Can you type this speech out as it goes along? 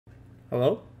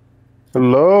Hello?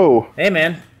 Hello. Hey,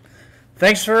 man.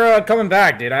 Thanks for coming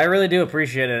back, dude. I really do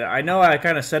appreciate it. I know I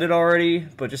kind of said it already,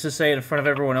 but just to say it in front of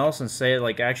everyone else and say it,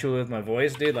 like, actually with my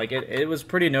voice, dude, like, it was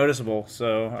pretty noticeable.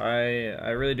 So I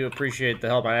really do appreciate the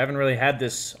help. I haven't really had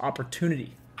this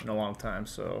opportunity in a long time,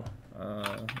 so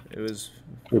it was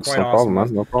It's quite no awesome. problem,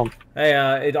 man. No problem.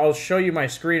 Hey, I'll show you my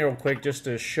screen real quick just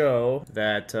to show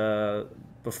that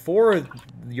before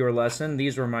your lesson,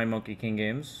 these were my Monkey King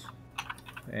games.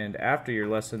 And after your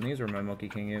lesson, these were my Monkey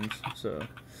King games. So,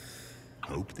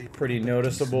 pretty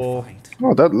noticeable.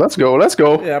 Oh, let's go. Let's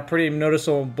go. Yeah, pretty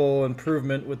noticeable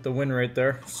improvement with the win rate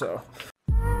there. So,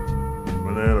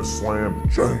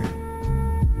 BananaSlamJamma.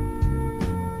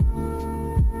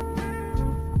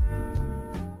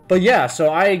 but yeah,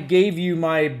 so I gave you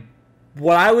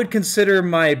what I would consider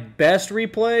my best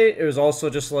replay. It was also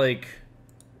just like,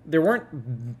 there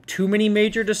weren't too many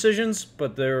major decisions,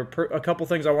 but there were a couple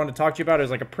things I wanted to talk to you about. It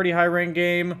was like a pretty high rank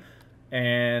game,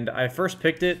 and I first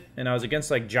picked it, and I was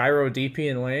against like Gyro DP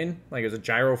in lane. Like, it was a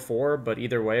Gyro 4, but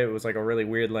either way, it was like a really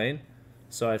weird lane.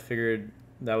 So I figured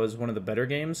that was one of the better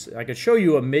games. I could show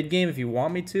you a mid game if you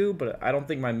want me to, but I don't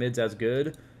think my mid's as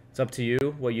good. It's up to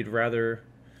you what you'd rather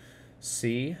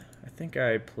see. I think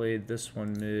I played this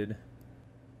one mid.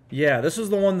 Yeah, this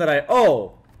was the one that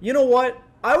oh, you know what?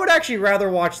 I would actually rather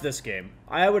watch this game.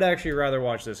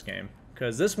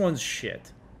 Because this one's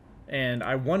shit. And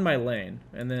I won my lane.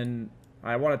 And then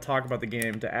I want to talk about the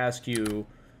game to ask you,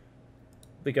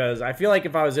 because I feel like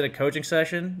if I was in a coaching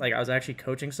session, like I was actually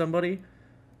coaching somebody,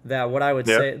 that what I would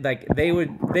say, like they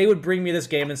would bring me this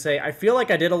game and say, I feel like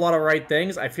I did a lot of right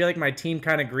things. I feel like my team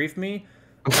kind of griefed me.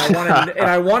 And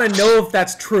I want to know if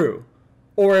that's true.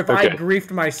 Or if I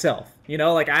griefed myself. You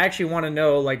know, like, I actually want to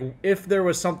know, like, if there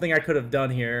was something I could have done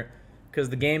here, because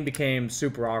the game became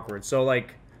super awkward. So,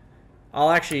 like, I'll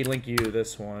actually link you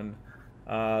this one.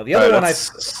 The other one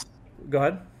Go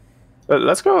ahead.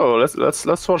 Let's go.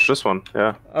 Let's watch this one.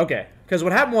 Yeah. Okay. Because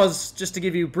what happened was, just to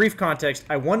give you brief context,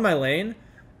 I won my lane,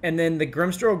 and then the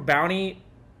Grimstroke bounty,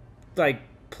 like,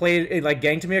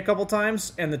 ganked me a couple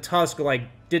times, and the Tusk, like,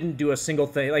 didn't do a single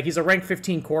thing. Like, he's a rank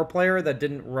 15 core player that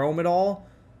didn't roam at all.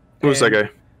 Who's that guy?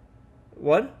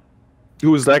 What?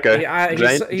 Who is that guy?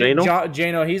 Jano?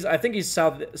 Jano. I think he's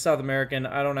South American.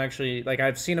 I don't actually, like,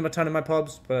 I've seen him a ton in my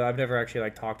pubs, but I've never actually,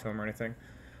 like, talked to him or anything.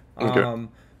 Okay.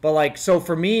 But, like, so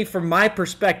for me, from my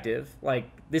perspective, like,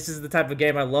 this is the type of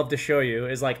game I love to show you,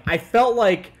 is, like, I felt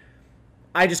like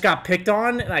I just got picked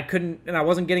on and I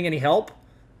wasn't getting any help.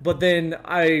 But then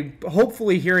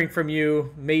hopefully hearing from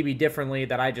you maybe differently,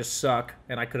 that I just suck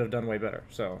and I could have done way better.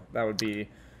 So that would be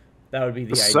the idea.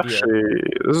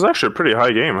 This is actually a pretty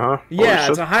high game, huh? Yeah,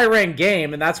 it's a high-ranked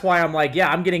game, and that's why I'm like,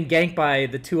 yeah, I'm getting ganked by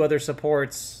the two other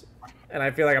supports, and I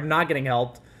feel like I'm not getting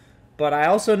helped. But I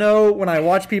also know when I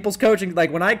watch people's coaching,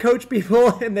 like when I coach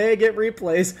people and they get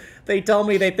replays, they tell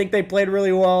me they think they played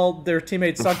really well, their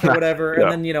teammates sucked or whatever,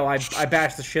 and then, you know, I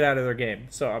bash the shit out of their game.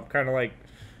 So I'm kind of like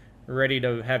ready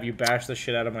to have you bash the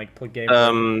shit out of my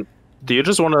game. Do you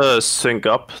just want to sync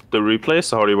up the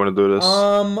replays? How do you want to do this?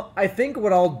 I think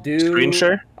what I'll do... Screen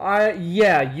share?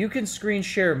 Yeah, you can screen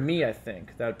share me, I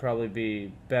think. That'd probably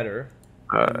be better.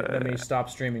 Let me stop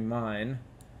streaming mine.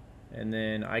 And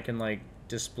then I can, like,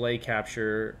 display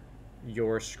capture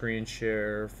your screen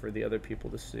share for the other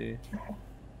people to see.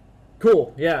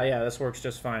 Cool. Yeah, this works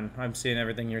just fine. I'm seeing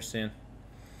everything you're seeing.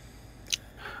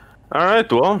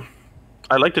 Alright, well,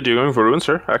 I like that you're going for runes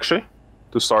here, actually,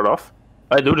 to start off.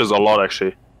 I do this a lot,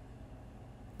 actually.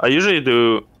 I usually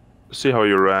do... See how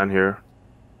you ran here.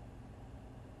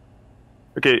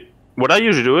 Okay, what I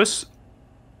usually do is...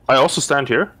 I also stand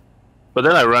here, but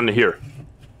then I run here.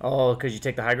 Oh, because you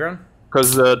take the high ground?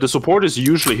 Because the support is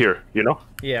usually here, you know?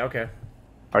 Yeah, okay.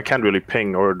 I can't really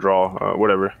ping or draw,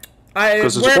 whatever.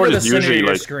 Because the support is usually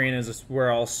like... screen is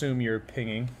where I'll assume you're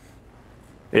pinging.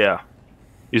 Yeah.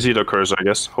 You see the cursor, I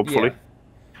guess, hopefully.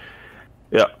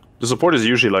 Yeah. The support is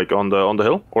usually like on the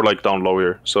hill or like down low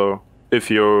here. So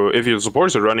if your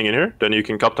supports are running in here, then you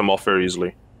can cut them off very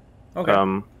easily.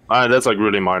 Okay. That's like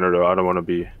really minor though. I don't want to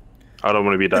be that.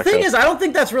 The thing is, I don't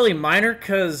think that's really minor,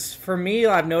 because for me,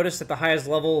 I've noticed at the highest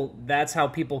level, that's how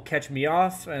people catch me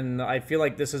off, and I feel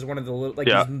like this is one of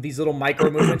the these little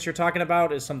micro movements you're talking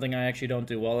about is something I actually don't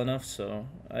do well enough. So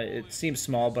it seems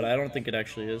small, but I don't think it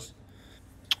actually is.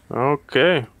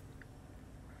 Okay.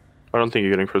 I don't think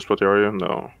you're getting first blood, are you?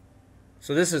 No.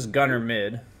 So this is Gunnar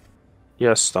mid.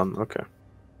 Yes, stun. Okay.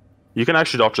 You can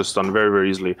actually dodge a stun very,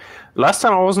 very easily. Last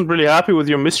time I wasn't really happy with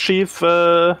your mischief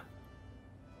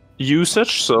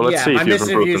usage, so let's see if you've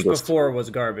improved my mischief use before was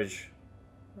garbage.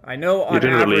 I know on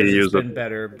average it's been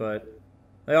better, but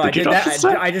Oh, I did that.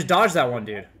 I just dodged that one,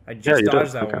 dude. I just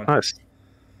dodged that one. Nice.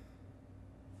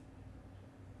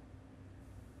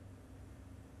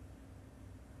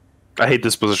 I hate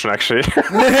this position, actually.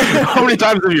 How many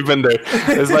times have you been there?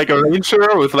 It's like a ranger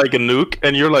with like a nuke,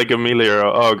 and you're like a melee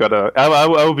hero. Oh god, I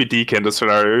would be DK in this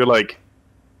scenario. You're like,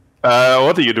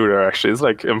 what do you do there? Actually, it's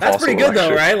like impossible. That's pretty good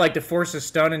though, right? Like to force a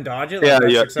stun and dodge it. Like,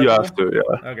 yeah, you have to.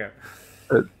 Yeah. Okay.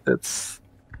 It's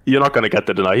you're not gonna get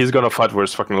the deny. He's gonna fight for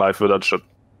his fucking life with that shit.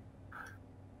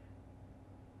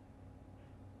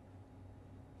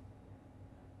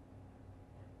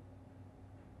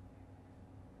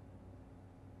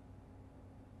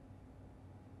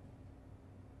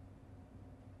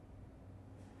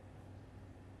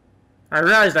 I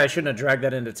realized I shouldn't have dragged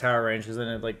that into tower range because then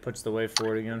it like puts the wave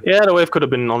forward again. Yeah, the wave could have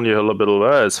been on your hill a bit.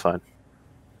 It's fine.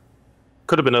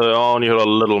 Could have been on your hill a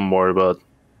little more, but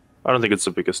I don't think it's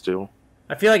the biggest deal.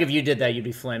 I feel like if you did that, you'd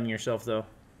be flaming yourself though.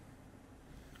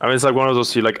 I mean, it's like one of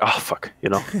those you like, oh fuck, you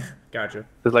know. Gotcha.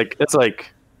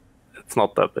 It's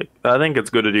not that big. I think it's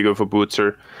good that you go for boots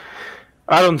or.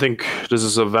 I don't think this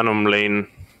is a Venom lane,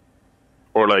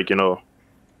 or like you know.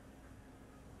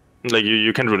 Like,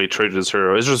 you can't really trade this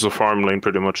hero. It's just a farm lane,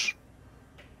 pretty much.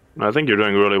 I think you're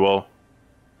doing really well.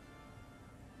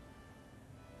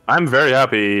 I'm very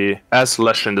happy as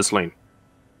Lesh in this lane.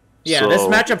 Yeah, so... this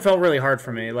matchup felt really hard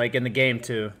for me, like, in the game,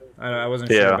 too. I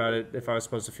wasn't sure about it, if I was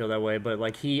supposed to feel that way. But,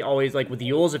 like, he always, like, with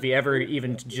Yules, if he ever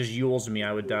even just Yules me,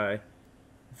 I would die. It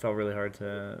felt really hard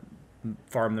to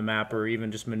farm the map or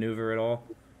even just maneuver at all.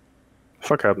 What the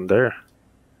fuck happened there?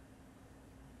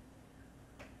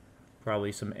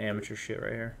 Probably some amateur shit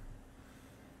right here.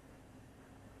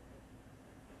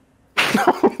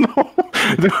 No.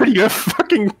 Dude, you have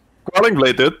fucking Quelling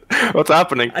Blade, dude. What's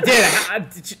happening?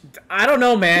 I don't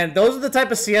know, man. Those are the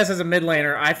type of CS as a mid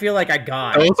laner I feel like I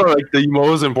got. Those are like the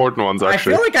most important ones,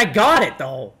 actually. I feel like I got it,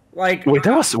 though. Like, wait,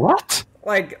 that was what?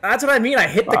 Like, that's what I mean. I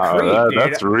hit the creep, dude.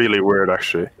 That's really weird,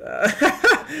 actually.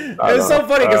 It was so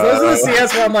funny, because those are the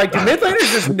CS where I'm like, do mid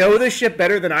laners just know this shit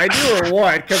better than I do, or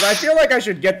what? Because I feel like I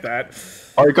should get that.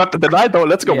 Oh, you got the deny, though.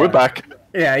 Let's go. Yeah. We're back.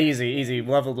 Yeah, easy.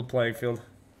 Level the playing field.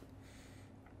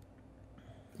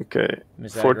 Okay.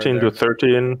 14 to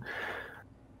 13.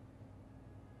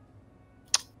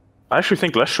 I actually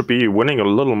think Lesh should be winning a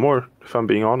little more, if I'm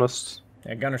being honest.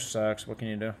 Yeah, Gunnar sucks. What can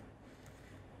you do?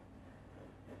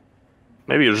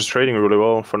 Maybe you're just trading really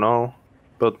well for now,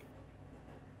 but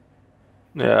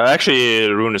yeah, actually,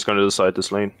 Rune is going to decide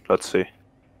this lane. Let's see.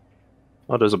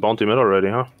 Oh, there's a bounty mid already,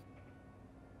 huh?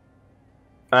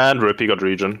 And Rip, he got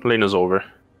regen. Lane is over.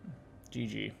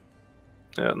 GG.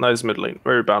 Yeah, nice mid lane.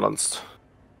 Very balanced.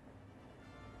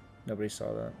 Nobody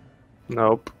saw that.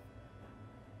 Nope.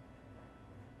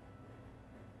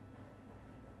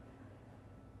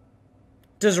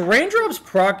 Does raindrops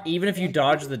proc even if you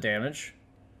dodge the damage?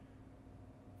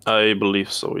 I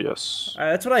believe so, yes.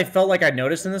 That's what I felt like I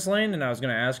noticed in this lane, and I was going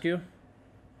to ask you.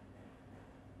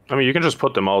 I mean, you can just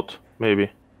put them out, maybe.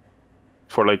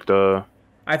 For, like, the...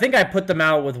 I think I put them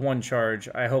out with one charge.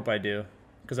 I hope I do.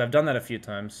 Because I've done that a few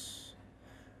times.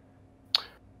 I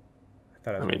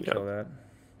thought I was going to kill that.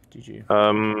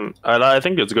 GG. I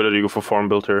think it's good that you go for farm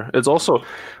build here. It's also...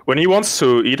 When he wants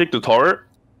to edict the tower,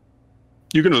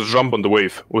 you can just jump on the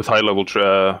wave with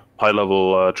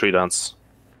high-level tree dance.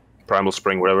 Primal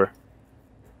Spring, whatever.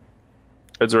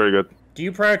 It's very good. Do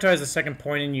you prioritize the second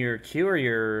point in your Q or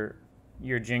your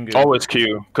Jingu? Always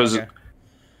Q, because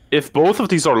if both of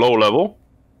these are low level,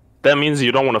 that means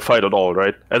you don't want to fight at all,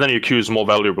 right? And then your Q is more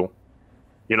valuable.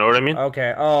 You know what I mean?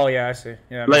 Okay. Oh yeah, I see.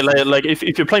 Yeah. Like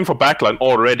if you're playing for backline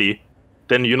already,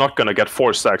 then you're not gonna get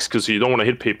 4 stacks because you don't want to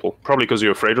hit people, probably because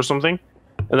you're afraid or something.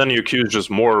 And then your Q is just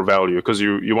more value because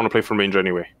you want to play from range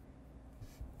anyway.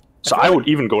 So I would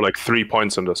even go like 3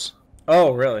 points in this.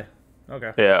 Oh, really?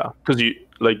 Okay. Yeah, because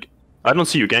I don't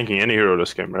see you ganking any hero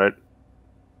this game, right?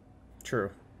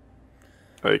 True.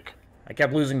 Like, I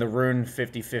kept losing the rune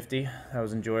 50-50. That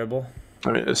was enjoyable.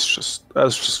 I mean, that's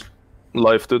just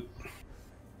life, dude.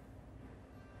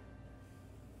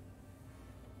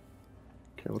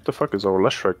 Okay, what the fuck is our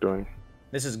Leshrac doing?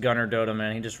 This is Gunnar Dota,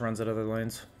 man. He just runs at other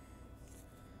lanes.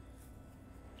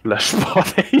 Lesh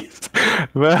bodies.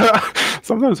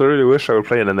 Sometimes I really wish I would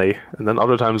play in an A, and then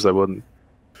other times I wouldn't.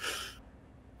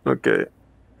 Okay.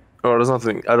 Oh, there's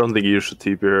nothing. I don't think you should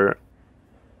TP here.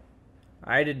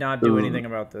 I did not do anything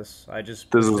about this. This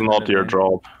is not your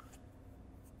job.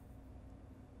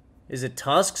 Is it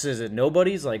Tusk's? Is it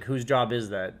nobody's? Like, whose job is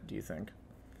that, do you think?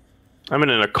 I mean,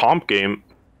 in a comp game,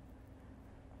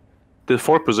 the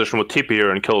 4th position would TP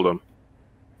here and kill them.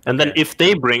 And then if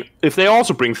they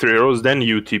also bring 3 heroes, then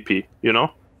you TP, you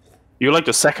know? You're like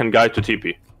the second guy to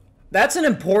TP. That's an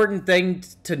important thing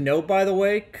to note, by the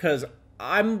way, because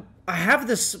I have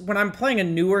this when I'm playing a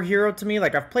newer hero. To me,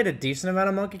 like I've played a decent amount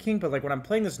of Monkey King, but like when I'm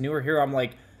playing this newer hero, I'm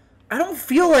like, I don't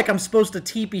feel like I'm supposed to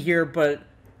TP here, but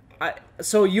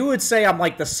so you would say I'm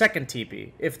like the second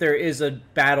TP if there is a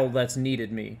battle that's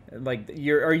needed me. Like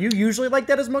are you usually like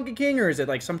that as Monkey King, or is it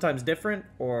like sometimes different?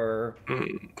 Or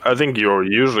I think you're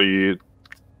usually.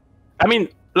 I mean,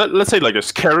 let's say like a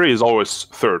carry is always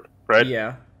third, right?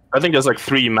 Yeah. I think there's like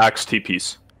 3 max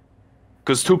TPs,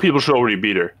 because 2 people should already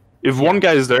be there. If one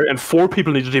guy is there and 4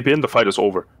 people need to TP in, the fight is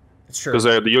over. It's true.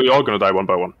 Because you're all gonna die one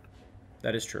by one.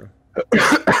 That is true.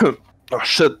 Oh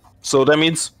shit! So that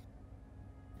means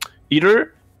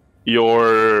either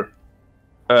your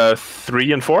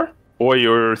 3 and 4 or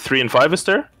your 3 and 5 is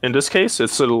there. In this case,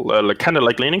 it's still like, kind of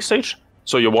like laning stage.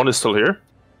 So your 1 is still here,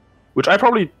 which I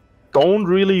probably don't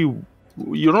really.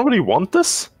 You don't really want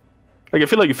this. Like I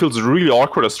feel like it feels really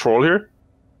awkward as troll here.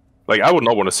 Like I would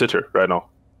not want to sit here right now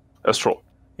as troll.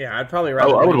 Yeah, I'd probably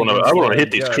rather. I would want to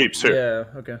hit these creeps here.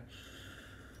 Yeah. Okay.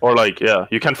 Or like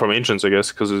you can farm ancients, I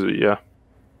guess, because yeah.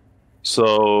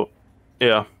 So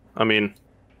yeah, I mean,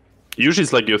 usually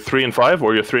it's like your 3 and 5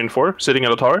 or your 3 and 4 sitting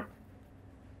at a tower,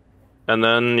 and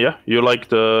then yeah, you're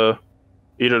like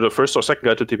either the first or second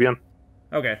guy to TP in.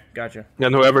 Okay, gotcha.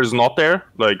 And whoever is not there,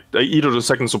 like either the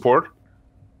second support,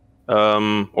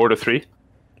 or the 3,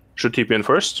 should TP in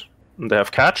first. And they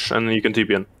have catch, and you can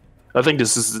TP in. I think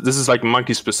this is like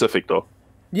monkey specific though.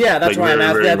 Yeah, that's like, why I'm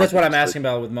asking. Yeah, that's what I'm specific. asking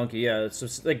about with monkey. Yeah, it's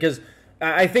just because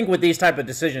I think with these type of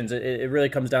decisions, it really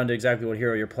comes down to exactly what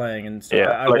hero you're playing. And so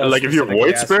yeah, like if you're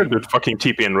Void Spirit, you'd fucking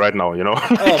TP in right now, you know?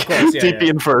 Oh, of course, yeah. TP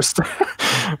in first.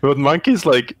 But monkeys,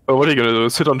 like, what are you gonna do?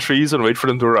 Sit on trees and wait for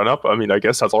them to run up? I mean, I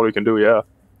guess that's all you can do. Yeah,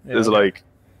 is like,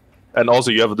 and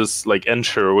also you have this like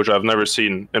ensure, which I've never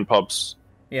seen in pubs.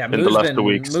 Yeah, in the last 2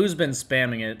 weeks. Moo's been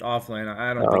spamming it offlane.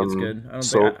 I don't think it's good.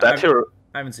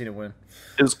 I haven't seen it win.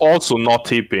 Is also not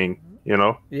TPing, you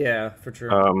know? Yeah, for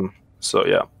sure. So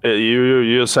yeah,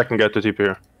 you're a second guy to TP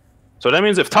here. So that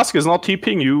means if Tusk is not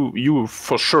TPing, you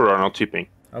for sure are not TPing.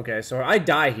 Okay, so I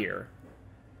die here.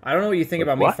 I don't know what you think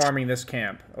about me farming this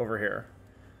camp over here.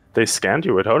 They scanned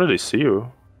you. Wait, how did they see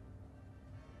you?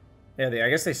 Yeah, I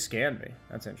guess they scanned me.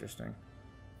 That's interesting.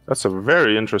 That's a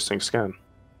very interesting scan.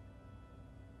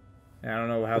 Yeah, I don't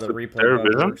know how the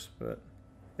replay works, but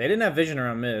they didn't have vision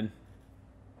around mid.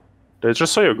 They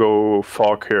just saw you go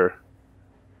fog here.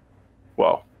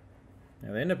 Wow.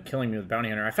 Yeah, they ended up killing me with Bounty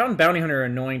Hunter. I found Bounty Hunter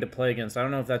annoying to play against. I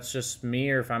don't know if that's just me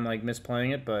or if I'm like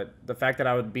misplaying it, but the fact that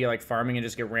I would be like farming and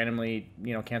just get randomly,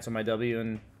 you know, cancel my W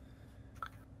and.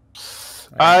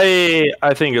 I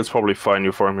think it's probably fine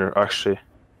you farm here actually.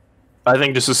 I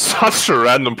think this is such a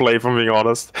random play, if I'm being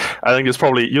honest. I think it's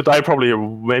probably you die probably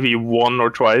maybe 1 or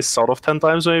twice out of 10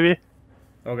 times maybe.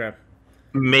 Okay.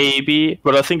 Maybe,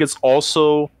 but I think it's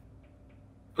also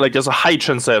like there's a high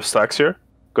chance they have stacks here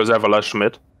because they have a Lash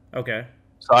mid. Okay.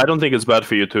 So I don't think it's bad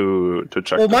for you to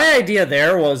check. Well, my idea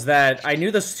there was that I knew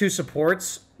those 2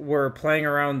 supports were playing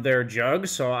around their jug,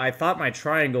 so I thought my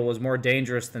triangle was more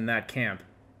dangerous than that camp.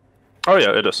 Oh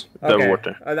yeah, it is. They have a ward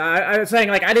there. I was saying,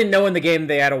 like, I didn't know in the game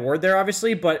they had a ward there,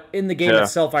 obviously, but in the game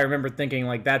itself, I remember thinking,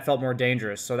 like, that felt more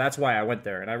dangerous, so that's why I went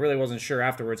there, and I really wasn't sure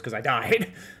afterwards because I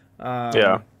died.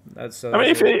 Yeah. I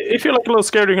mean, if you're like a little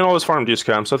scared, you can always farm these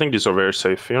camps. I think these are very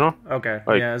safe, you know? Okay,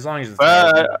 like, yeah, as long as it's...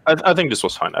 I think this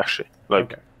was fine, actually.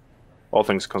 Like, all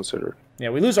things considered. Yeah,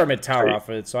 we lose our mid tower off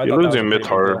of it, so I thought that was a mid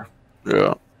tower.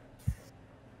 Yeah.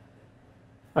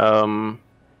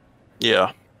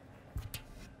 Yeah.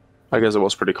 I guess it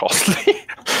was pretty costly.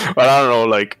 But I don't know,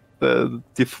 like,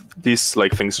 these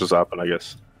like things just happen, I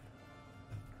guess.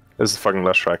 This is fucking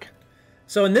less track.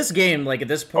 So in this game, like, at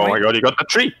this point... Oh my god, you got the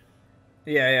tree!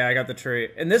 Yeah, I got the tree.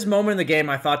 In this moment in the game,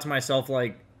 I thought to myself,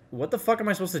 like, what the fuck am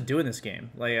I supposed to do in this game?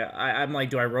 Like, I'm like,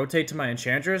 do I rotate to my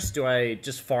Enchantress? Do I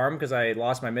just farm because I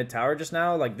lost my mid tower just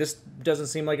now? Like, this doesn't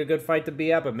seem like a good fight to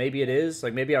be at, but maybe it is.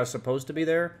 Like, maybe I was supposed to be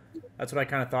there. That's what I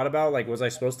kind of thought about. Like, was I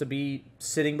supposed to be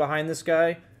sitting behind this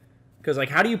guy? Because, like,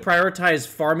 how do you prioritize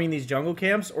farming these jungle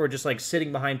camps or just, like,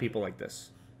 sitting behind people like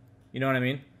this? You know what I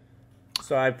mean?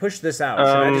 So I pushed this out. Should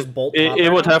I just bolt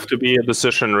it would have to be a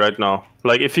decision right now.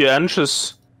 Like, if you're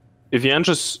anxious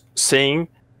saying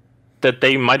that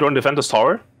they might want to defend this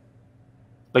tower,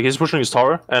 like, he's pushing his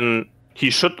tower, and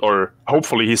he should, or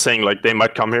hopefully he's saying, like, they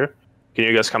might come here. Can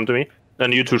you guys come to me?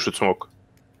 Then you two should smoke.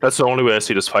 That's the only way I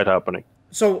see this fight happening.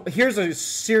 So here's a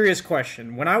serious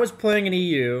question. When I was playing in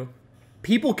EU...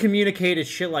 people communicated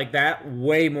shit like that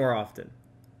way more often,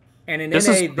 and in NA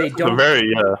they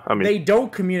don't. They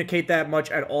don't communicate that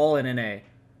much at all in NA,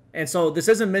 and so this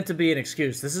isn't meant to be an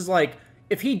excuse. This is like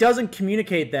if he doesn't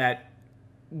communicate that,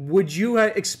 would you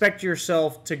expect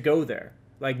yourself to go there?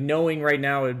 Like, knowing right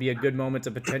now it would be a good moment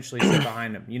to potentially sit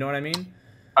behind him. You know what I mean?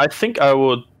 I think I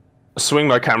would swing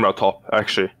my camera top,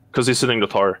 actually, because he's sitting the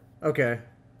tower. Okay.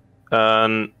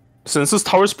 And since this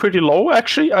tower is pretty low,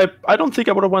 actually, I don't think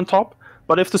I would have went top.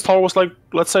 But if this tower was like,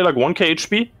 let's say like 1k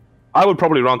HP, I would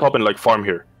probably run top and like farm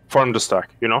here. Farm the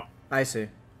stack, you know? I see.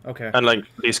 Okay. And like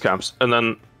these camps. And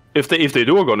then if they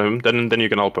do go to him, then you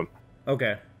can help him.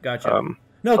 Okay, gotcha.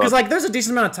 No, because like there's a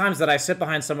decent amount of times that I sit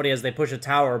behind somebody as they push a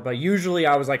tower, but usually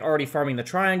I was like already farming the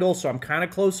triangle, so I'm kind of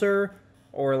closer,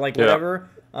 or like whatever.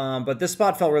 But this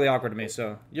spot felt really awkward to me,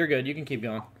 so you're good. You can keep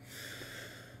going.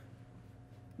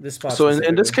 This spot. So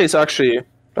in this case, actually,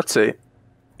 let's say,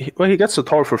 he gets the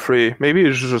tower for free. Maybe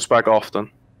he should just back off then.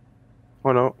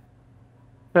 Oh no.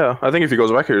 Yeah, I think if he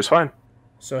goes back here, he's fine.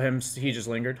 So he just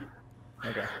lingered.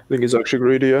 Okay. I think he's actually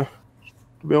greedy, yeah.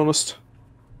 To be honest.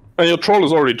 And your troll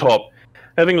is already top.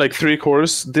 Having like 3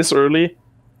 cores this early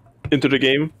into the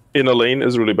game in a lane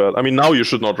is really bad. I mean, now you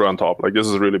should not run top. Like, this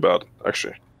is really bad,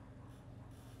 actually.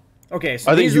 Okay, so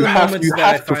I think you have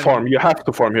to farm. You have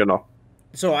to farm here now.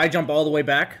 So I jump all the way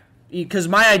back? Because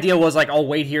my idea was like, I'll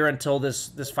wait here until this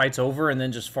fight's over and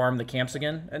then just farm the camps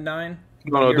again at 9.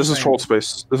 No, this is troll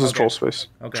space. This is troll space.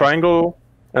 Okay. Triangle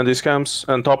and these camps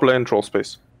and top lane troll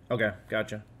space. Okay,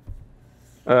 gotcha.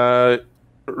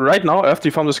 Right now, after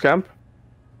you farm this camp,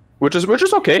 which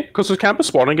is okay, because the camp is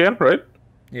spawning again, right?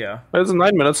 Yeah. It's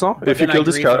 9 minutes now. But if you kill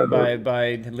this guy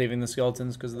by leaving the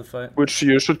skeletons because of the fight. Which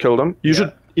you should kill them. You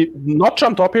should not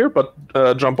jump top here, but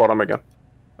jump bottom again.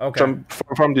 Okay. Jump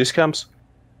from these camps.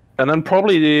 And then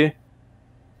probably the...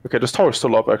 Okay, this tower is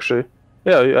still up, actually.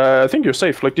 Yeah, I think you're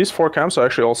safe. Like, these 4 camps are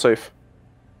actually all safe.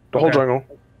 The whole jungle.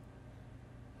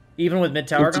 Even with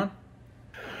mid-tower gone?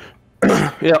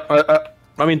 Yeah,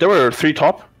 I mean, there were 3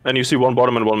 top, and you see 1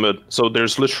 bottom and 1 mid. So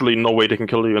there's literally no way they can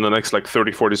kill you in the next, like,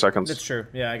 30, 40 seconds. That's true.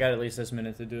 Yeah, I got at least this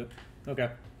minute to do it. Okay.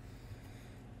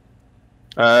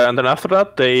 And then after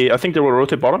that, I think they will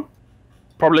rotate bottom.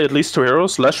 Probably at least 2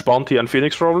 heroes, Lash, Bounty, and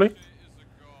Phoenix, probably.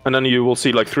 And then you will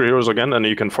see like 3 heroes again, and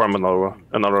you can farm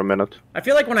another minute. I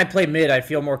feel like when I play mid, I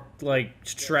feel more like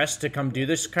stressed to come do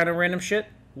this kind of random shit.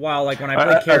 While like when I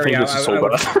play carry,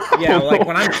 like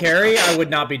when I'm carry, I would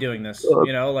not be doing this.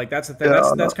 You know, like that's the thing.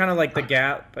 That's kind of like the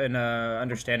gap in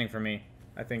understanding for me.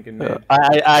 I think in mid.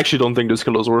 I actually don't think this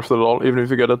kill is worth it at all, even if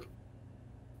you get it.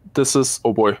 This is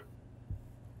oh boy,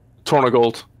 200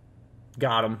 gold.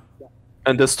 Got him.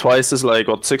 And this twice is like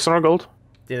what, 600 gold.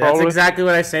 Dude, that's probably exactly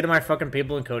what I say to my fucking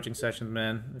people in coaching sessions,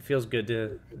 man. It feels good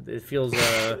to... It feels,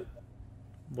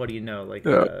 what do you know? Like,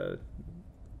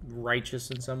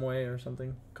 righteous in some way or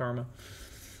something? Karma.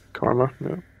 Karma,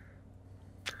 yeah.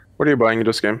 What are you buying in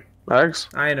this game? Ags?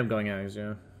 I end up going Ags,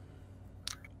 yeah.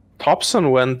 Thompson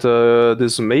went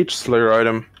this Mage Slayer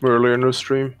item earlier in the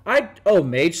stream.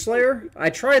 Mage Slayer?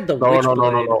 I tried the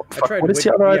Witchblade. No. I tried what is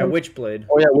the other item? Witchblade.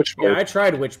 Oh yeah, Witchblade. Yeah, I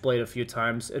tried Witchblade a few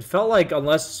times. It felt like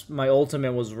unless my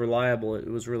ultimate was reliable, it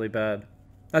was really bad.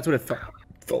 That's what it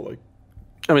felt like.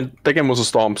 I mean, that game was a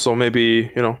stomp, so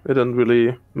maybe, you know, it didn't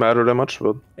really matter that much,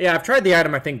 but... Yeah, I've tried the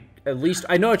item, I think, at least...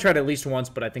 I know I tried it at least once,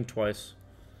 but I think twice.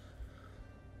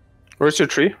 Where's your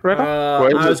tree right now?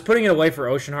 I was putting it away for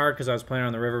Ocean Heart because I was playing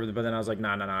on the river, but then I was like,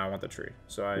 nah, I want the tree.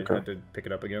 So I had to pick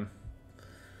it up again.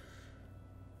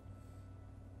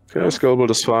 Okay, skill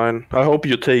build is fine. I hope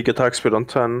you take attack speed on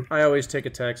 10. I always take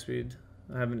attack speed.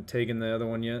 I haven't taken the other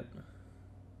one yet.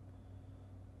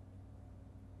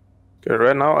 Okay,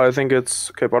 right now I think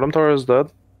it's... Okay, bottom tower is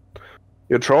dead.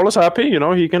 Your troll is happy, you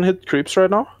know, he can hit creeps right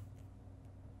now.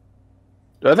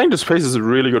 I think this pace is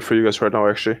really good for you guys right now,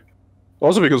 actually.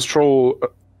 Also because troll,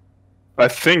 I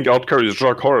think outcarries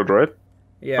Jug hard, right?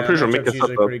 Yeah, I'm pretty sure Jug's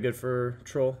usually pretty good for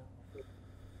troll.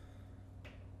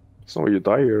 So you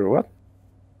die here or what?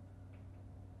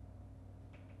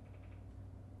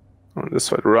 Oh, this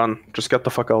fight, run. Just get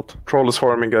the fuck out. Troll is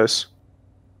farming, guys.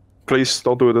 Please,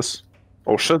 don't do this.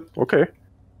 Oh shit, okay.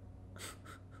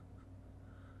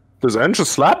 This Eng is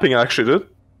slapping, actually, dude.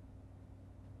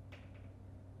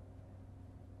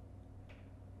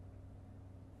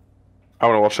 I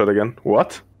wanna watch that again.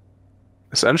 What?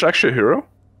 Is Eng actually a hero?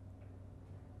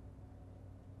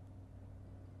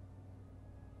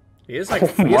 He is like,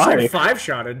 he's like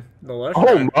 5-shotted the left.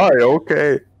 Oh my,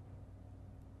 okay.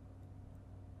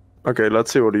 Okay,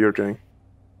 let's see what you're doing.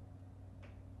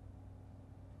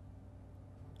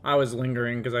 I was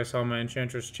lingering because I saw my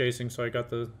Enchantress chasing, so I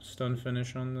got the stun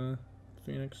finish on the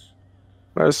Phoenix.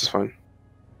 No, this is fine.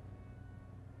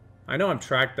 I know I'm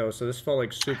tracked though, so this felt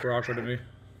like super awkward to me.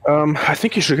 I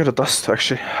think you should get a dust,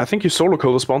 actually. I think you solo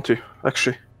kill this bounty,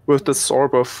 actually, with this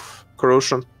orb of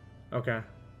corrosion. Okay.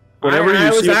 I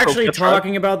was actually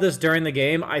talking about this during the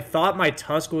game. I thought my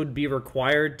Tusk would be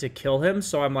required to kill him,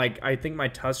 so I'm like, I think my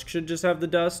Tusk should just have the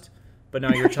dust. But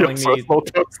now you're telling me...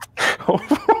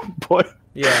 Oh, boy.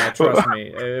 Yeah, trust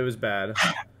me. It was bad.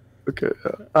 Okay,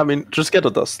 yeah. I mean, just get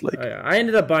a dust. Like, I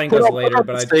ended up buying dust later,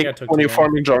 but I think I took when you're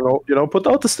farming jungle, you know, put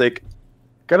out the stake,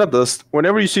 get a dust.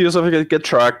 Whenever you see yourself get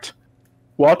tracked,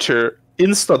 watch here,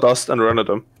 insta dust and run at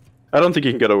them. I don't think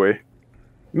you can get away.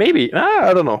 Maybe.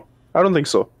 I don't know. I don't think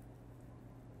so.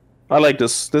 I like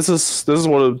this. This is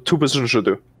what two positions should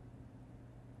do.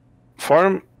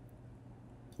 Farm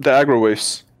the aggro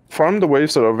waves. Farm the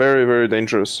waves that are very, very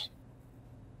dangerous.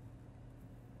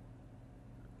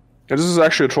 And this is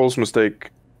actually a Troll's mistake.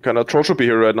 Kinda, Troll should be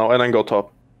here right now and then go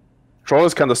top. Troll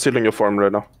is kinda stealing your farm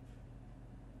right now.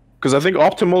 Because I think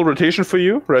optimal rotation for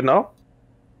you right now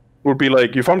would be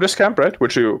like, you farm this camp, right?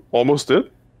 Which you almost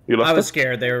did. You left I was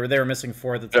scared. They were missing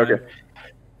 4 at the time. Okay.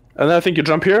 And then I think you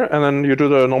jump here, and then you do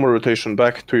the normal rotation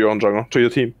back to your own jungle, to your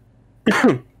team.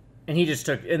 And he just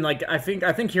took, and like I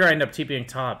think here I end up TPing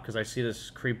top because I see this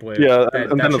creep wave. Yeah,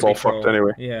 and then it's all fucked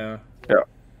anyway. Yeah. Yeah.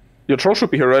 Your Troll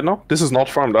should be here right now. This is not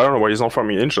farmed. I don't know why he's not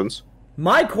farming ancients.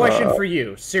 My question for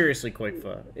you, seriously,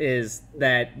 qojqva, is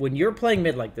that when you're playing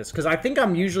mid like this, because I think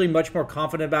I'm usually much more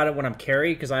confident about it when I'm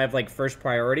carry because I have like first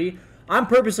priority. I'm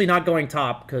purposely not going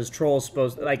top because Troll's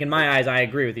supposed, like in my eyes, I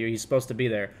agree with you. He's supposed to be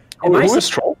there. Who is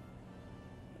Troll?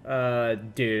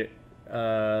 Dude.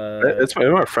 It's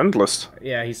my friend list.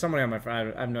 Yeah, he's somebody on my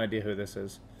friend. I have no idea who this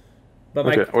is. But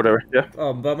okay, whatever. Yeah.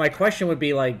 But my question would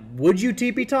be like, would you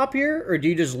TP top here, or do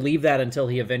you just leave that until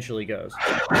he eventually goes?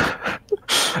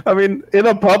 I mean, in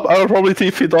a pub, I would probably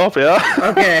TP top. Yeah.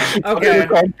 Okay.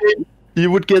 Okay. You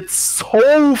would get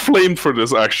so flamed for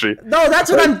this, actually. No,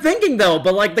 that's what I'm thinking, though.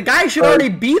 But like, the guy should already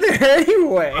be there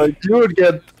anyway. You would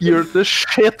get the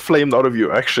shit flamed out of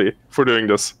you, actually, for doing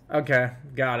this. Okay,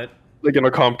 got it. Like in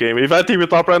a comp game. If I TP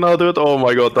top right now, dude, oh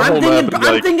my god, the whole map is like...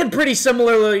 I'm thinking pretty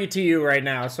similarly to you right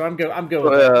now, so I'm good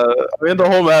with that. I mean, the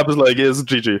whole map is like, is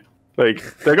GG.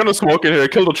 Like, they're gonna smoke in here,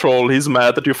 kill the troll, he's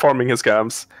mad that you're farming his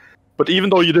camps. But even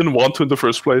though you didn't want to in the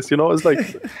first place, you know, it's like,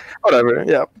 whatever,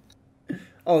 yeah.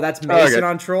 Oh, that's Mason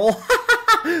on troll?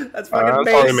 That's fucking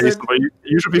Mason. Sorry, Mason, but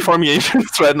you should be farming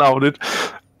agents right now, dude.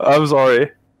 I'm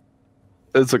sorry.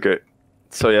 It's okay.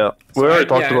 So, yeah, we already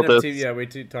talked about this. Yeah, we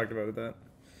talked about that.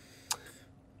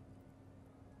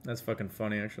 That's fucking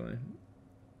funny, actually.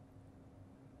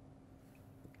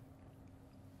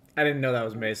 I didn't know that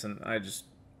was Mason. I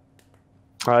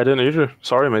didn't either.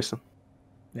 Sorry, Mason.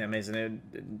 Yeah, Mason,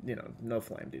 you know, no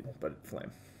flame, dude, but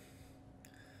flame.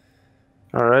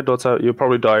 Alright, Dota, you'll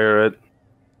probably die here, right?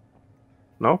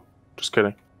 No? Just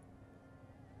kidding.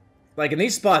 Like, in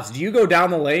these spots, do you go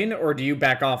down the lane, or do you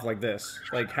back off like this?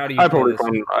 Like, how do you I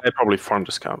probably farm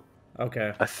this camp.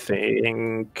 Okay. I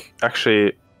think...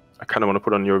 Actually, I kind of want to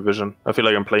put on your vision. I feel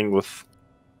like I'm playing with...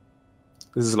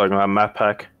 This is like a map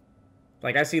pack.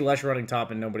 Like, I see Lesh running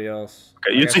top and nobody else.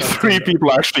 Okay, you see 3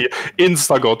 people actually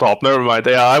insta go top. Never mind.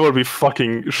 Yeah, I would be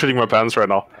fucking shitting my pants right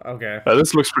now. Okay.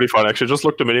 This looks pretty fun, actually. Just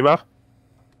look at the minimap.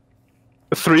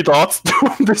 3 dots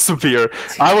don't disappear.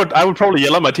 I would probably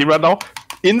yell at my team right now.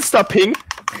 Insta ping.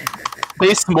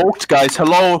 They smoked, guys.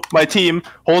 Hello, my team.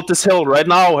 Hold this hill right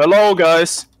now. Hello,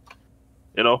 guys.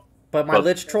 You know? But my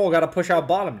Lich Troll gotta push out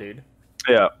bottom, dude.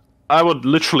 Yeah. I would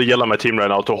literally yell at my team right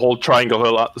now to hold triangle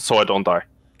hill so I don't die.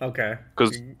 Okay.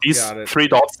 Because these 3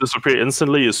 dots disappear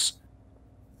instantly is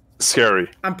scary.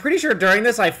 I'm pretty sure during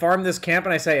this I farm this camp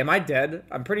and I say, "Am I dead?"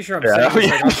 I'm pretty sure I'm saying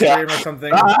this, like on stream or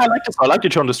something. I like this. I like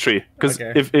that you're on this tree because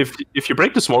if you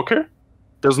break the smoke here,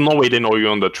 there's no way they know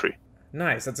you're on that tree.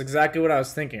 Nice. That's exactly what I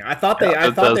was thinking. I thought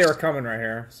they were coming right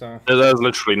here. So there's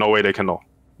literally no way they can know.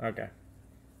 Okay.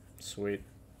 Sweet.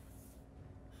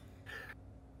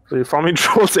 So you're farming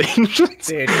Trolls Ancients?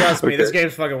 Dude, trust me, this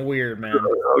game's fucking weird, man.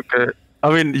 Okay. I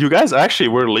mean, you guys actually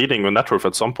were leading on Network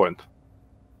at some point.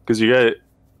 Because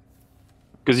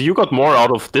you got more out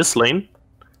of this lane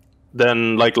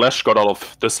than, like, Lesh got out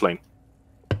of this lane.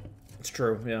 It's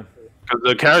true, yeah. Because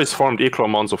the carries farmed equal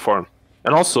amounts of farm.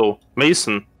 And also,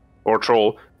 Mason, or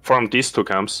Troll, farmed these 2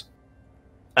 camps.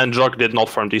 And Jug did not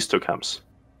farm these 2 camps.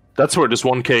 That's where this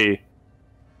 1k,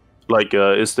 like,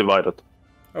 is divided.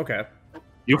 Okay.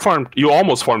 You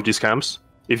almost farmed these camps.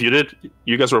 If you did,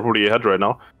 you guys were pretty ahead right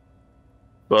now.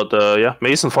 But yeah,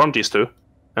 Mason farmed these 2,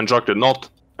 and Jug did not.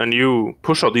 And you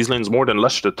push out these lanes more than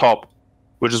Lesh did top,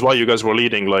 which is why you guys were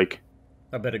leading like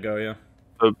a bit ago, yeah.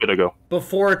 A bit ago.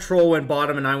 Before Troll went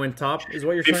bottom and I went top, is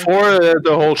what you're saying? Before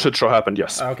the whole shit show happened,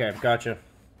 yes. Okay, gotcha.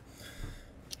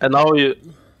 And now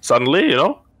suddenly, you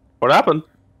know, what happened?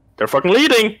 They're fucking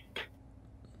leading.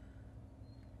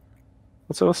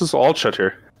 What's this all shit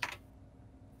here?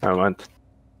 Never mind.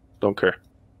 Don't care.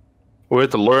 We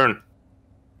have to learn.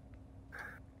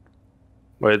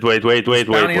 Wait.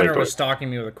 Bounty Hunter was stalking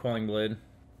me with a Quelling Blade.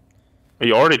 Are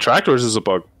you already tracked, or is this a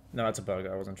bug? No, it's a bug.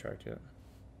 I wasn't tracked yet.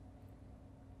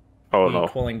 Oh no.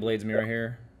 Quelling Blades me right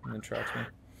here, and then tracks me.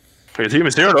 Your team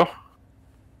is here, though.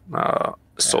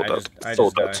 So dead. So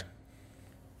dead.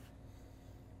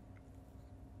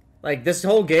 Like, this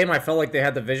whole game, I felt like they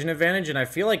had the vision advantage, and I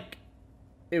feel like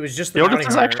it was just the Bounty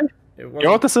Hunter. You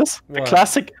know what this is? What?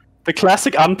 The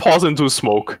classic unpause into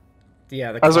smoke.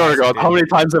 Yeah, I swear to God, how many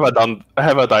times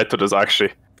have I died to this,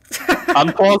 actually?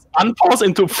 unpause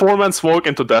into 4-man smoke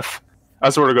into death. I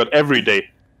swear to God, every day.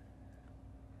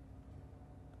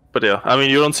 But yeah, I mean,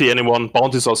 you don't see anyone.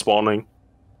 Bounties are spawning.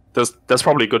 There's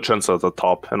probably a good chance at the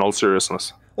top, in all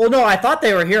seriousness. Well, no, I thought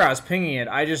they were here. I was pinging it.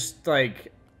 I just,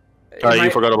 like... You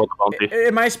forgot about the bounty.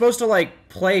 Am I supposed to, like,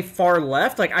 play far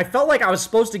left? Like, I felt like I was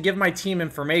supposed to give my team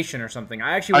information or something.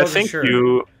 I actually wasn't sure. I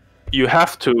think you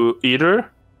have to either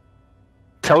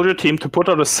tell your team to put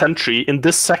out a sentry in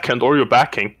this second, or you're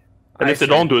backing. And if they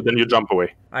don't do it, then you jump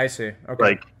away. I see. Okay.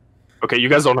 Like, okay, you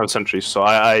guys don't have sentries, so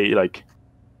I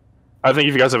think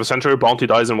if you guys have a sentry, Bounty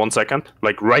dies in 1 second.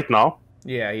 Like, right now.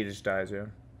 Yeah, he just dies, yeah.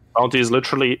 Bounty is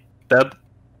literally dead.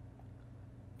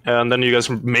 And then you guys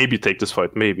maybe take this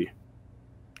fight, maybe.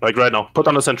 Like, right now. Put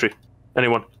on a sentry.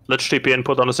 Anyone. Let's TP in,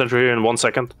 put on a sentry here in 1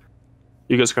 second.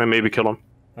 You guys can maybe kill him.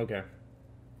 Okay.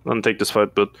 And take this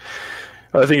fight, but...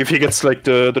 I think if he gets, like,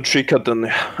 the tree cut, then...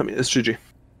 I mean, it's GG.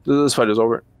 This fight is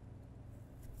over.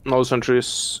 No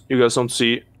sentries. You guys don't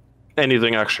see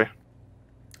anything, actually.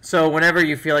 So whenever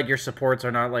you feel like your supports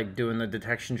are not, like, doing the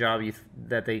detection job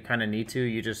that they kind of need to,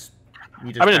 you just I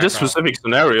mean, in this specific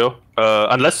scenario,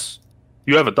 unless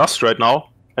you have a dust right now,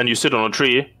 and you sit on a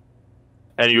tree,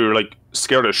 and you're, like,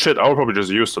 scared as shit, I would probably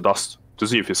just use the dust to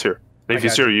see if he's here. And if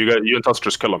he's here, you and Tusk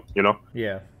just kill him, you know?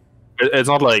 Yeah. It's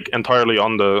not, like, entirely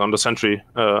on the sentry.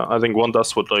 I think 1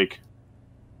 dust would, like,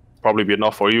 probably be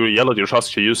enough. Or you yell at your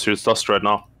Tusk to use his dust right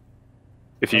now.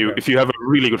 If you have a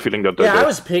really good feeling that they're there. I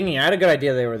was pinging. I had a good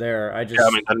idea they were there. I just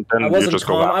then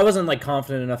I wasn't like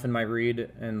confident enough in my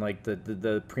read and like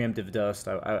the preemptive dust.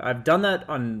 I've done that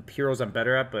on heroes I'm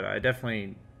better at, but I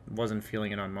definitely wasn't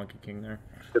feeling it on Monkey King there.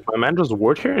 Did my man just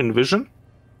ward here in vision?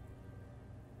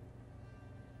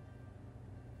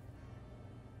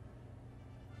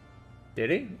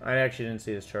 Did he? I actually didn't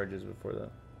see his charges before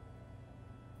that.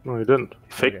 No, he didn't.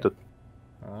 He faked it.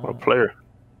 Oh. What a player.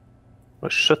 Oh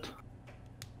shit.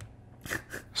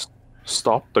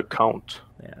 Stop the count.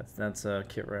 Yeah, that's a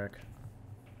kit rack.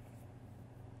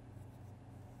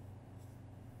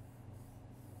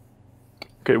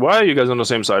 Okay, why are you guys on the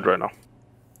same side right now?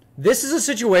 This is a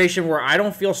situation where I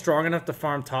don't feel strong enough to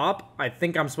farm top. I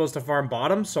think I'm supposed to farm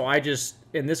bottom, so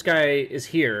and this guy is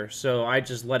here, so I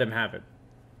just let him have it.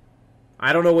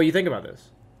 I don't know what you think about this.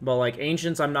 But like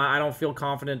Ancients, I don't feel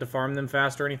confident to farm them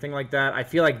fast or anything like that. I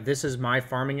feel like this is my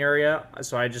farming area,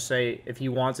 so I just say if he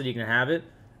wants it, he can have it.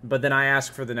 But then I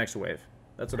ask for the next wave.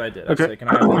 That's what I did. Okay. I say, can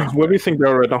I have the next what do you think they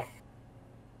are right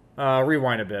now?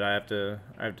 Rewind a bit. I have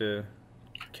to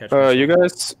catch. You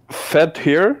guys fed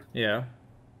here. Yeah.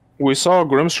 We saw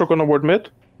Grimstroke on the ward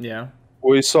mid. Yeah.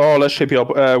 We saw Lash TP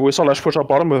up. We saw Lash push up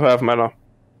bottom with half mana.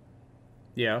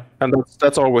 Yeah. And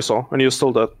that's all we saw, and you're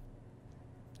still dead.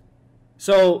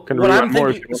 So what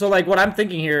I'm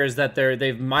thinking here is that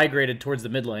they've migrated towards the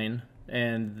mid lane,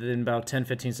 and in about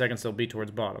 10-15 seconds they'll be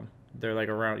towards bottom. They're like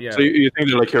around, yeah. So you think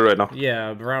they're like here right now?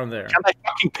 Yeah, around there. Can I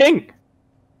fucking ping?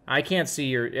 I can't see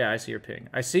your. Yeah, I see your ping.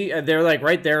 I see they're like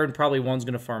right there, and probably one's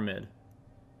gonna farm mid,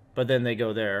 but then they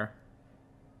go there,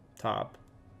 top.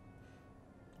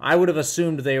 I would have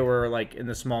assumed they were like in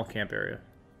the small camp area.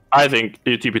 I think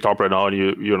you TP top right now, and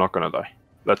you're not gonna die.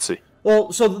 Let's see.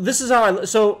 Well, so this is how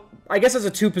I guess as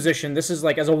a 2 position, this is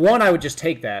like, as a 1, I would just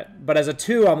take that. But as a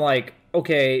 2, I'm like,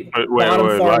 okay,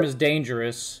 bottom farm is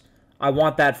dangerous. I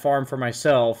want that farm for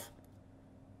myself.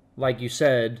 Like you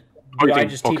said, do I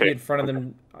just TP in front of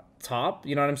them top?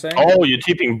 You know what I'm saying? Oh, you're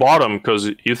TPing bottom because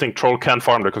you think Troll can't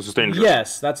farm there because it's dangerous.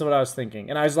 Yes, that's what I was thinking.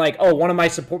 And I was like, oh, one of my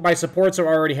supports are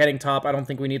already heading top. I don't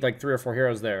think we need like 3 or 4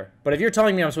 heroes there. But if you're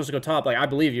telling me I'm supposed to go top, like, I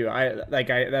believe you.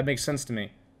 That makes sense to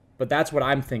me. But that's what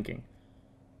I'm thinking.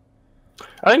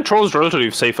 I think Troll's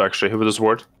relatively safe, actually, with his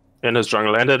ward in his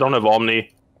jungle, and they don't have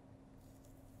Omni.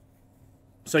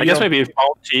 So I guess maybe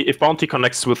if Bounty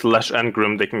connects with Lash and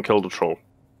Grim, they can kill the Troll.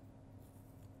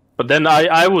 But then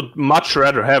I would much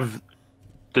rather have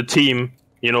the team,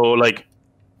 you know, like,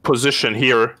 position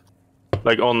here,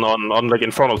 like on like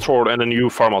in front of Troll, and then you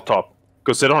farm on top.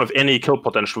 Because they don't have any kill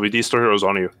potential with these 2 heroes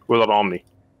on you, without Omni.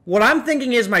 What I'm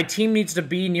thinking is my team needs to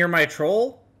be near my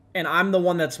Troll, and I'm the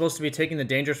one that's supposed to be taking the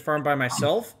dangerous farm by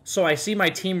myself. So I see my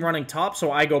team running top,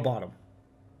 so I go bottom.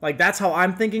 Like, that's how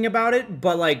I'm thinking about it.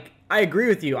 But, like, I agree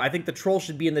with you. I think the troll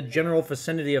should be in the general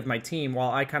vicinity of my team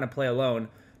while I kind of play alone.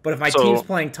 But if my team's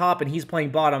playing top and he's playing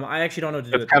bottom, I actually don't know what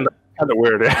to do. It's kind of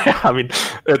weird.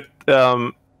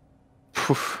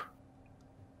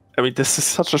 I mean, this is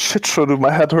such a shit show. Dude,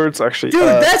 my head hurts actually. Dude,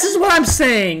 this is what I'm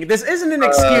saying. This isn't an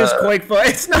excuse, qojqva.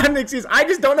 It's not an excuse. I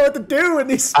just don't know what to do in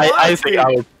these spots. I think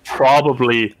I would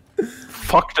probably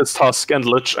fuck this Tusk and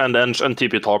Lich and Eng and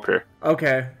TP top here.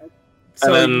 Okay.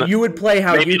 So you would play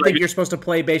how you think you're supposed to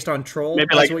play based on troll? Maybe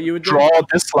That's like what you would do? Draw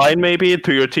this line maybe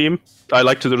to your team. I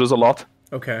like to do this a lot.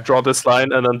 Okay. Draw this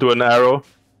line and then do an arrow.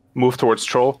 Move towards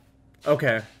troll.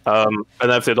 Okay. And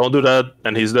if they don't do that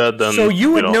and he's dead, then so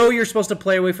you would know you're supposed to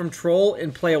play away from troll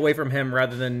and play away from him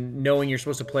rather than knowing you're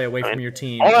supposed to play away from your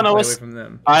team. All I know play is away from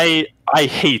them. I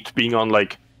hate being on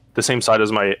like the same side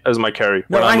as my carry.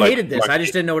 No, I hated this. I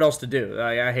just didn't know what else to do.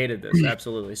 I hated this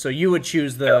absolutely. So you would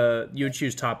choose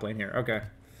top lane here. Okay.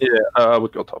 Yeah, I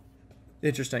would go top.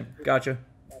 Interesting. Gotcha.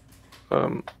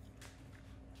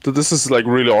 So this is like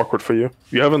really awkward for you.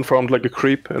 You haven't farmed like a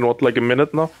creep in what, like a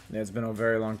minute now? Yeah, it's been a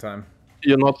very long time.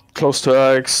 You're not close to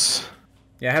X.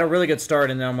 Yeah, I had a really good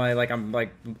start, and now I'm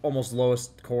like almost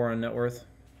lowest core on net worth.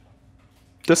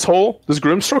 This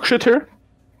Grimstroke shit here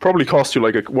probably cost you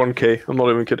like a 1k. I'm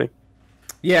not even kidding.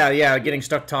 Yeah, getting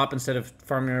stuck top instead of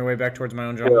farming my way back towards my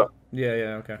own jungle.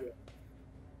 Yeah, okay.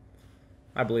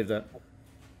 I believe that.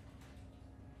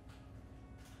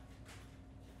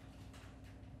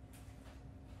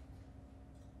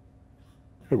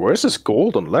 Where's this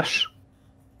gold on Lesh?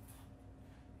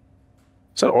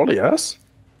 Is that all he has?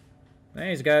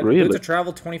 Hey, he's got boots of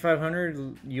travel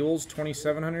 2,500, Yule's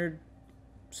 2,700,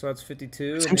 so that's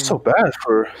 52. Seems so bad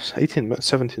for 17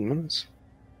 minutes.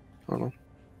 I don't know.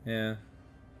 Yeah.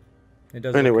 It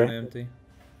does look kind of empty.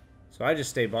 So I just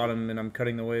stay bottom and I'm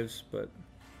cutting the waves, but...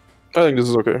 I think this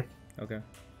is okay. Okay.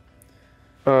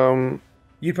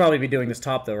 You'd probably be doing this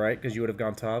top though, right? Because you would have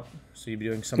gone top, so you'd be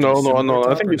doing something No.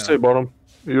 I think you stay bottom.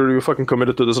 You're fucking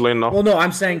committed to this lane now. Well, no,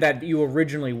 I'm saying that you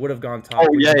originally would have gone top.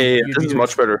 Oh, yeah. This is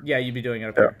much better. Yeah, you'd be doing it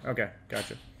up here. Okay,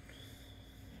 gotcha.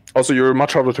 Also, you're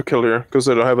much harder to kill here, because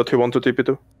they don't have a 2-1 to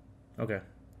TP2. Okay.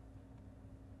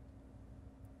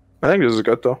 I think this is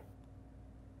good, though.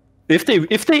 If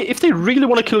they really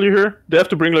want to kill you here, they have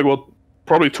to bring, like, what?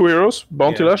 Probably 2 heroes?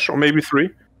 Bounty Lash, or maybe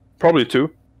 3? Probably 2.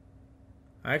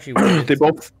 I actually... they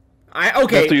both...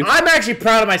 I'm actually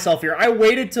proud of myself here. I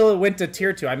waited till it went to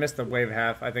tier 2. I missed the wave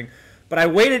half, I think. But I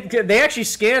waited. They actually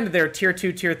scanned their tier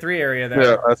 2, tier 3 area there.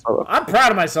 Yeah, I saw that. I'm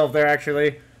proud of myself there,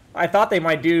 actually. I thought they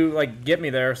might get me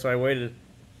there, so I waited.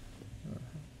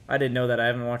 I didn't know that. I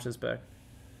haven't watched this back.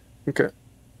 Okay.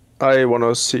 I want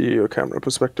to see your camera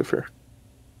perspective here.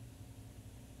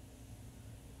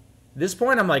 At this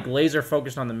point, I'm like laser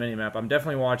focused on the minimap. I'm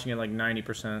definitely watching it like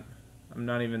 90%. I'm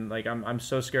not even like I'm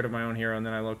so scared of my own hero, and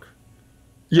then I look.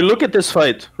 You look at this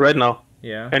fight right now.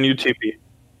 Yeah. And you TP.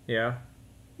 Yeah.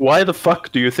 Why the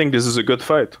fuck do you think this is a good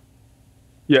fight?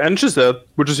 Yeah, Eng is dead,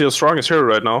 which is your strongest hero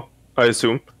right now, I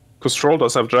assume. Because Troll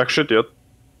doesn't have jack shit yet.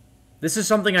 This is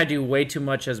something I do way too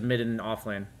much as mid and off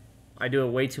lane. I do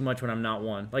it way too much when I'm not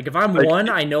 1. Like, if I'm 1,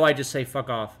 I know I just say fuck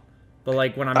off. But,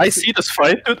 like, when I see this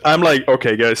fight, dude, I'm like,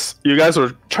 okay, guys, you guys are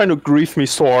trying to grief me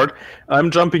so hard.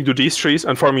 I'm jumping to these trees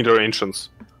and farming their ancients.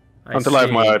 Until I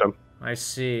have my item. I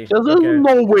see. There's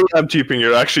no way I'm keeping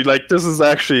here, actually. Like, this is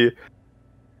actually...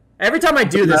 Every time I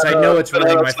do this, I know it's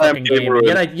ruining my fucking game.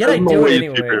 Yet I do it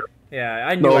anyway. Yeah,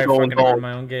 I knew I fucking ruined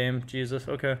my own game. Jesus,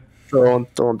 okay.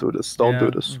 Don't do this. Don't do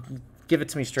this. Give it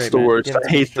to me straight, it's the worst. I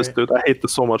hate this, dude. I hate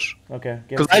this so much. Okay.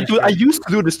 Because I used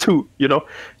to do this too, you know?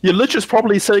 Your Lich is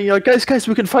probably saying, like, guys,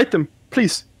 we can fight them.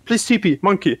 Please TP,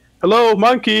 Monkey. Hello,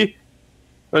 Monkey!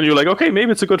 And you're like, okay,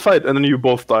 maybe it's a good fight. And then you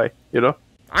both die, you know?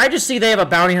 I just see they have a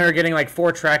bounty hunter getting like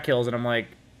 4 track kills, and I'm like,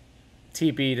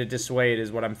 TP to dissuade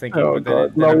is what I'm thinking. Oh,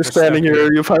 God. Now you're standing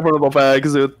here, you're 500 of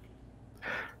eggs, dude.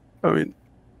 I mean...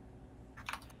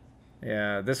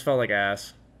 Yeah, this felt like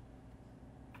ass.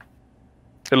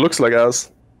 It looks like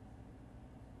ass.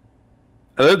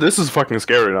 This is fucking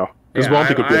scary now. This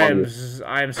bounty could be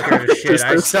I'm scared as shit.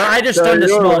 I just stunned a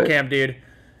small camp, dude.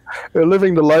 You're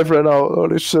living the life right now.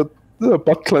 Holy shit. The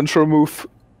butt clencher move.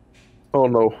 Oh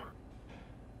no.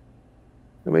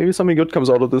 Maybe something good comes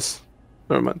out of this.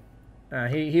 Never mind.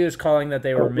 He was calling that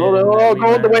they were mid. Oh,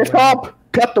 go on the wave top!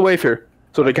 Cut the wave here,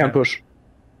 so they can't push.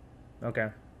 Okay.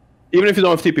 Even if you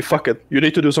don't have TP, fuck it. You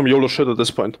need to do some YOLO shit at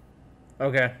this point.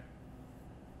 Okay.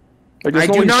 Like, I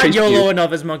do not YOLO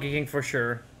enough as Monkey King for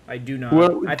sure. I do not.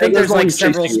 Well, I think there's like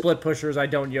several split pushers I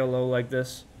don't YOLO like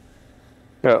this.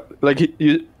 Yeah, like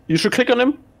you You should click on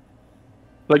him.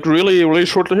 Like really, really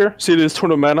shortly here. See this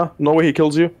turn of mana. No way he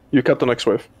kills you. You cut the next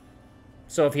wave.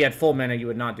 So if he had full mana, you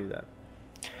would not do that.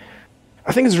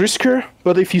 I think it's riskier,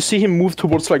 but if you see him move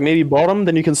towards like maybe bottom,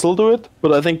 then you can still do it.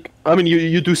 But I mean,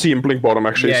 you do see him blink bottom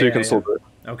actually, so you can still do it.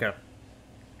 Okay.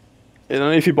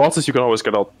 And if he bosses, you can always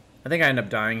get out. I think I end up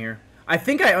dying here. I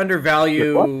think I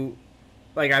undervalue...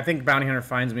 Like, I think Bounty Hunter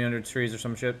finds me under trees or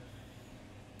some shit.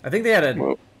 I think they had a...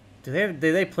 Well, did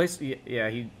they place... Yeah,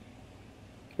 he...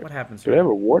 What happens here? Do they have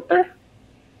a ward there?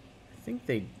 I think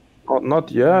they... Oh, not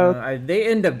yet. They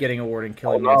end up getting a ward and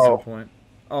killing me at some point.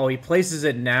 Oh, he places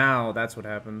it now. That's what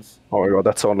happens. Oh my god,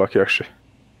 that's so unlucky, actually.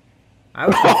 I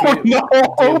was confused.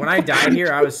 No! Dude, when I died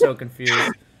here, I was so confused.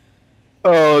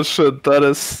 Oh shit, that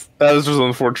is just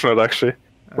unfortunate, actually.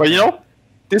 Okay. Well, you know,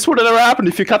 this would have never happened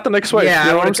if you cut the next wave. Yeah,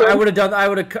 you know I would have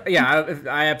done. Yeah,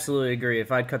 I absolutely agree.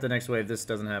 If I'd cut the next wave, this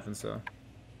doesn't happen. So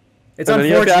it's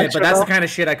unfortunate, but that's the kind of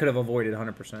shit I could have avoided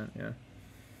 100%. Yeah.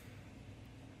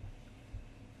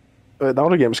 Now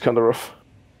the game's kind of rough.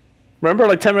 Remember,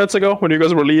 like 10 minutes ago when you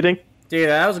guys were leading? Dude,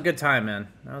 that was a good time, man.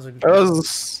 That was a good.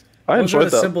 I enjoyed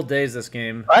that. Those were the simple days this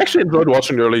game. I actually enjoyed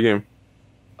watching the early game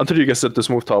until you guys did this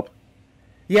move top.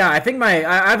 Yeah, I think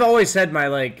I've always said my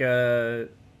like.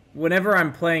 Whenever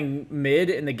I'm playing mid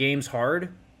and the game's hard,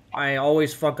 I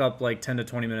always fuck up like 10 to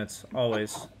 20 minutes.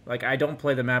 Always. Like, I don't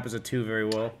play the map as a 2 very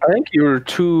well. I think you're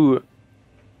too...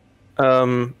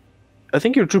 I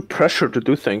think you're too pressured to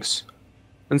do things.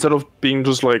 Instead of being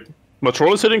just like, my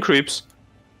troll is hitting creeps,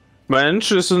 my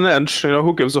inch is an inch, you know,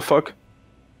 who gives a fuck?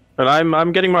 And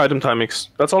I'm getting my item timings.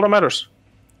 That's all that matters.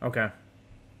 Okay.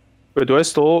 Wait, do I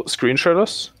still screen share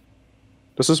this?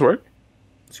 Does this work?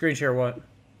 Screen share what?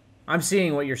 I'm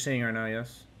seeing what you're seeing right now,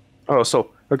 yes. Oh, so,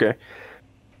 okay.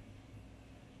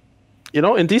 You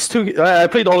know, in these two... I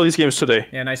played all of these games today.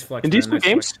 Yeah, nice flex. In these two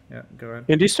games... Yeah, go ahead.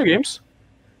 In these two games,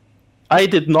 I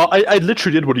did not... I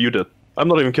literally did what you did. I'm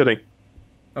not even kidding.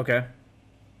 Okay.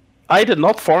 I did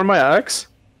not farm my axe,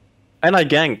 and I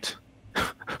ganked.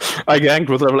 I ganked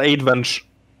with level 8 Venge.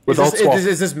 Without swap.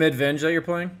 Is this mid-Venge that you're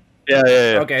playing?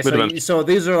 Yeah. Okay, so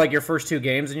these are like your first 2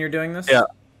 games and you're doing this? Yeah.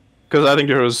 Because I think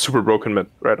there was super broken mid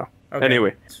right now. Okay.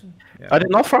 Anyway, yeah. I did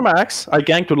not farm my axe. I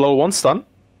ganked with level 1 stun.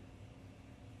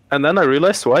 And then I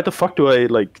realized, why the fuck do I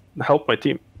like help my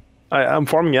team? I'm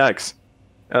farming axe.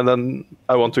 And then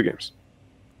I won 2 games.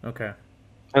 Okay.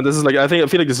 And this is like, I feel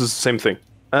like this is the same thing.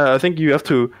 I think you have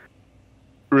to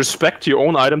respect your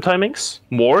own item timings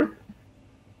more.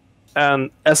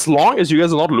 And as long as you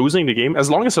guys are not losing the game, as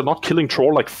long as you're not killing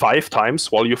troll like 5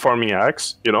 times while you're farming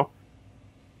axe, you know,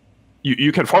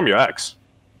 you can farm your axe.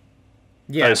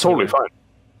 Yeah, it's totally fine.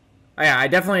 Yeah, I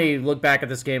definitely look back at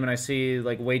this game and I see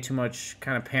like way too much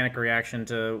kind of panic reaction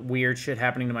to weird shit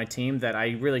happening to my team that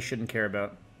I really shouldn't care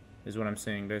about, is what I'm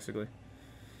seeing basically.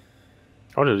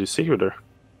 Oh, did you see you there?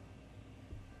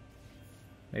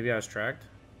 Maybe I was tracked.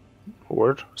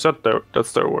 Word? Is that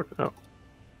that's their word? No.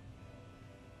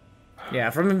 Yeah,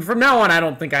 from now on, I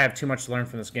don't think I have too much to learn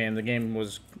from this game. The game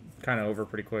was kind of over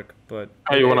pretty quick, but.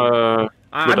 Hey, you wanna?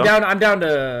 I'm down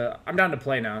to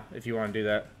play now. If you want to do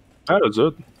that. That's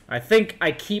it. I think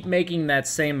I keep making that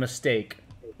same mistake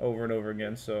over and over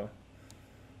again. So.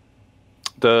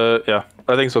 Yeah,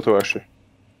 I think so too. Actually.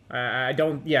 I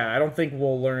don't think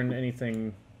we'll learn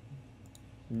anything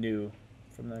new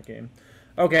from that game.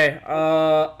 Okay,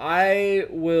 I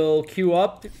will queue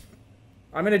up.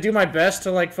 I'm gonna do my best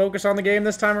to like focus on the game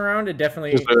this time around. It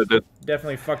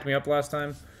definitely fucked me up last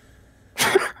time.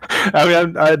 I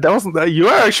mean, that wasn't. You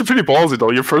are actually pretty ballsy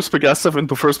though. Your first pick SF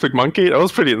into first pick Monkey. That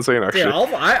was pretty insane, actually.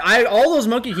 Yeah, all those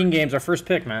Monkey King games are first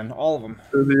pick, man. All of them.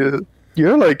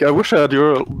 You're like, I wish I had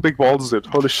your big balls, dude.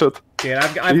 Holy shit. Dude,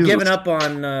 I've given up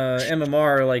on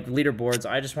MMR like leaderboards.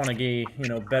 I just want to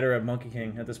get better at Monkey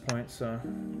King at this point. So.